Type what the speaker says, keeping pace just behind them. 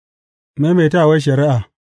Maimaitawar Shari'a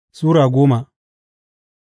Sura 10.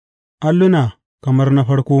 Alluna kamar na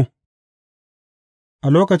farko. A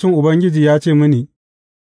lokacin Ubangiji ya ce mini,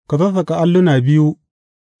 Ka sassaƙa alluna biyu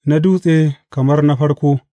na dutse kamar na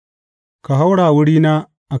farko, ka haura wurina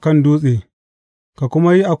a kan dutse, ka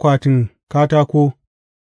kuma yi akwatin katako,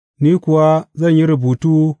 ni kuwa zan yi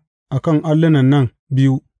rubutu a kan allunan nan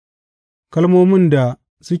biyu, kalmomin da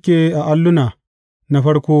suke a alluna na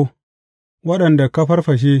farko, waɗanda ka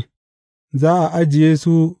farfashe. Za a ajiye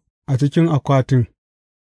su a cikin akwatin,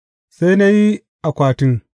 sai na yi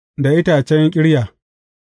akwatin da itacen ƙirya,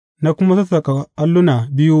 na kuma sassaƙa alluna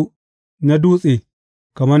biyu na dutse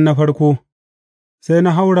kamar na farko, sai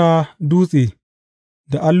na haura dutse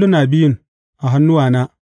da alluna biyun a hannuwana,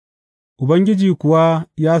 Ubangiji kuwa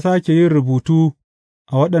ya sāke yin rubutu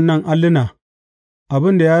a waɗannan alluna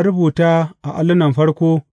abin da ya rubuta a allunan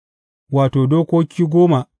farko, wato, dokoki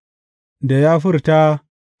goma da ya furta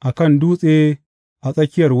a kan dutse a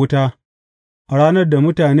tsakiyar wuta, a ranar da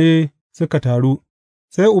mutane suka taru,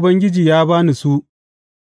 sai Ubangiji ya ba ni su,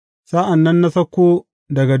 sa'an nan na sauko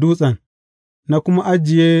daga dutsen, na kuma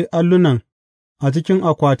ajiye allunan a cikin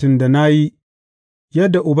akwatin da na yi,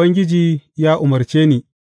 yadda Ubangiji ya umarce ni,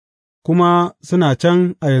 kuma suna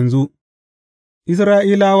can a yanzu.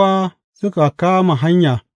 Isra'ilawa suka kama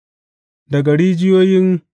hanya daga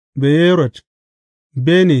rijiyoyin Beyerot,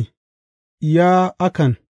 Bene,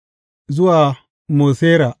 Ya'akan, zuwa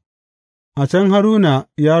Mosera, a can Haruna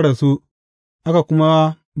ya rasu, aka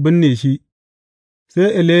kuma binne shi,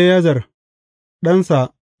 sai Eleyazar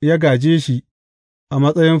ɗansa ya gāje shi a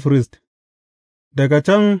matsayin firist. Daga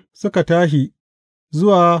can suka tashi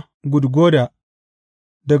zuwa Gudgoda,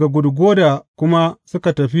 daga Gudgoda kuma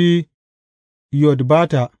suka tafi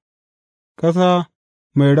Yotbata, ƙasa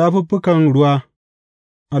mai rafuffukan ruwa,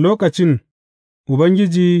 a lokacin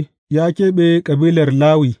Ubangiji ya keɓe kabilar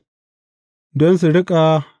Lawi don su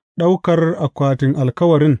riƙa ɗaukar akwatin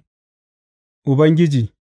alkawarin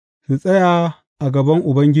Ubangiji, su tsaya a gaban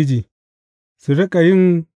Ubangiji, su riƙa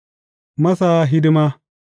yin masa hidima,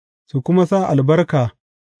 su kuma sa albarka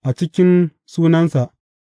a cikin sunansa,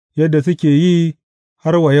 yadda suke yi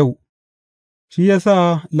har wa yau, shi ya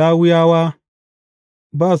sa Lawiyawa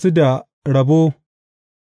ba su da rabo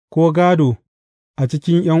ko gādo a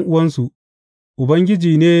cikin ’yan'uwansu,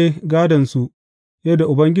 Ubangiji ne gādonsu, yadda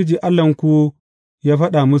Ubangiji Allahnku ya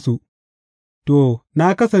faɗa musu, to,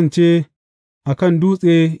 na kasance a kan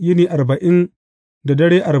dutse yini 40 da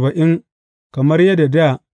dare 40 kamar yadda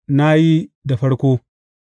dā na yi da farko,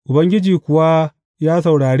 Ubangiji kuwa ya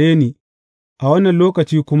saurare ni a wannan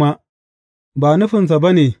lokaci kuma, ba nufinsa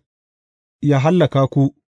ba ne yă hallaka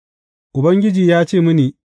ku, Ubangiji ya ce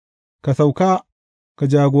mini, Ka sauka, ka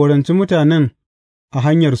jagoranci mutanen a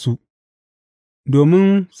hanyarsu,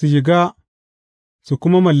 domin su shiga su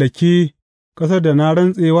kuma mallaki ƙasar da na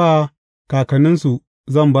rantse wa kakanninsu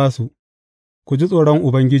zan ba su, ku ji tsoron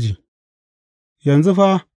Ubangiji. Yanzu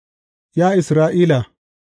fa, ya Isra'ila,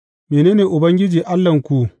 mene ne Ubangiji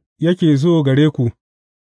Allahnku yake so gare ku,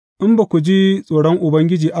 in ba ku ji tsoron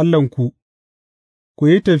Ubangiji Allahnku, ku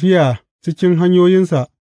yi tafiya cikin hanyoyinsa,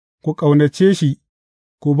 ku ƙaunace shi,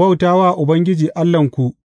 ku bauta wa Ubangiji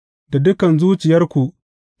Allahnku da dukan zuciyarku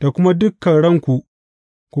da kuma dukan ranku,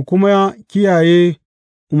 ku kuma kiyaye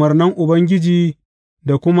umarnan Ubangiji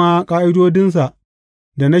da kuma ƙa'idodinsa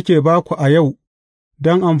da nake ba ku a yau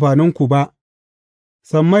don amfaninku ba,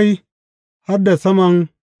 sammai, har da saman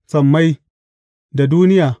sammai, da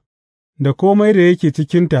duniya, da kome da yake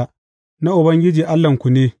cikinta na Ubangiji Allahnku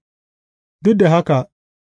ne, duk da haka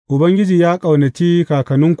Ubangiji ya ƙaunaci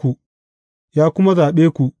kakanninku, ya kuma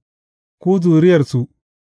zaɓe ku, ku zuriyarsu,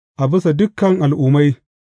 a bisa dukan al'ummai,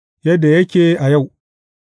 yadda yake a yau,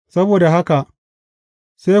 saboda haka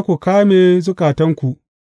sai ku kame zukatanku,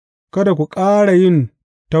 kada ku ƙara yin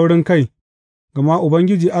taurinkai, gama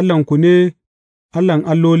Ubangiji Allahnku ne Allahn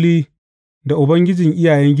alloli da Ubangijin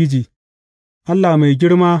iyayengiji, Allah mai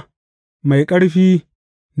girma, mai ƙarfi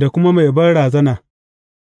da kuma mai banrazana,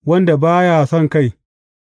 wanda ba ya sonkai,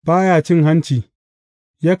 ba ya cin hanci,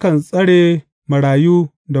 yakan tsare marayu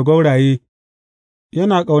da gwauraye,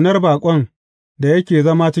 yana ƙaunar baƙon da yake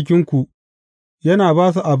zama cikinku, yana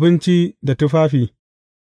ba su abinci da tufafi,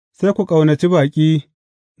 sai ku ƙaunaci baƙi,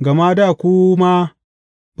 gama dā ku ma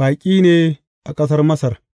baƙi ne a ƙasar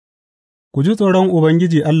Masar. Ku ji tsoron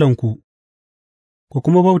Ubangiji Allahnku, ku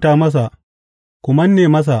kuma bauta masa, ku manne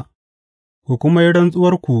masa, ku kuma yi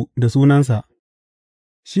rantsuwarku da sunansa.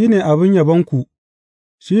 Shi ne abin yabonku,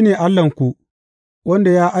 shi ne Allahnku,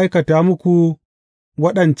 wanda ya aikata muku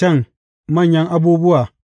waɗancan manyan abubuwa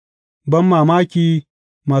banmamaki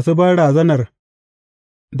masu banrazanar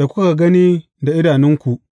da kuka gani da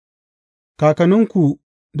idanunku. Kakanninku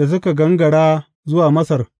da suka gangara zuwa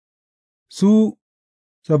Masar, su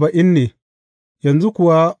 70 ne, yanzu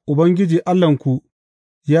kuwa Ubangiji Allahnku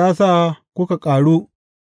ya sa kuka ƙaru,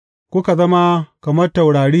 kuka zama kamar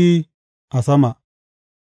taurari a sama.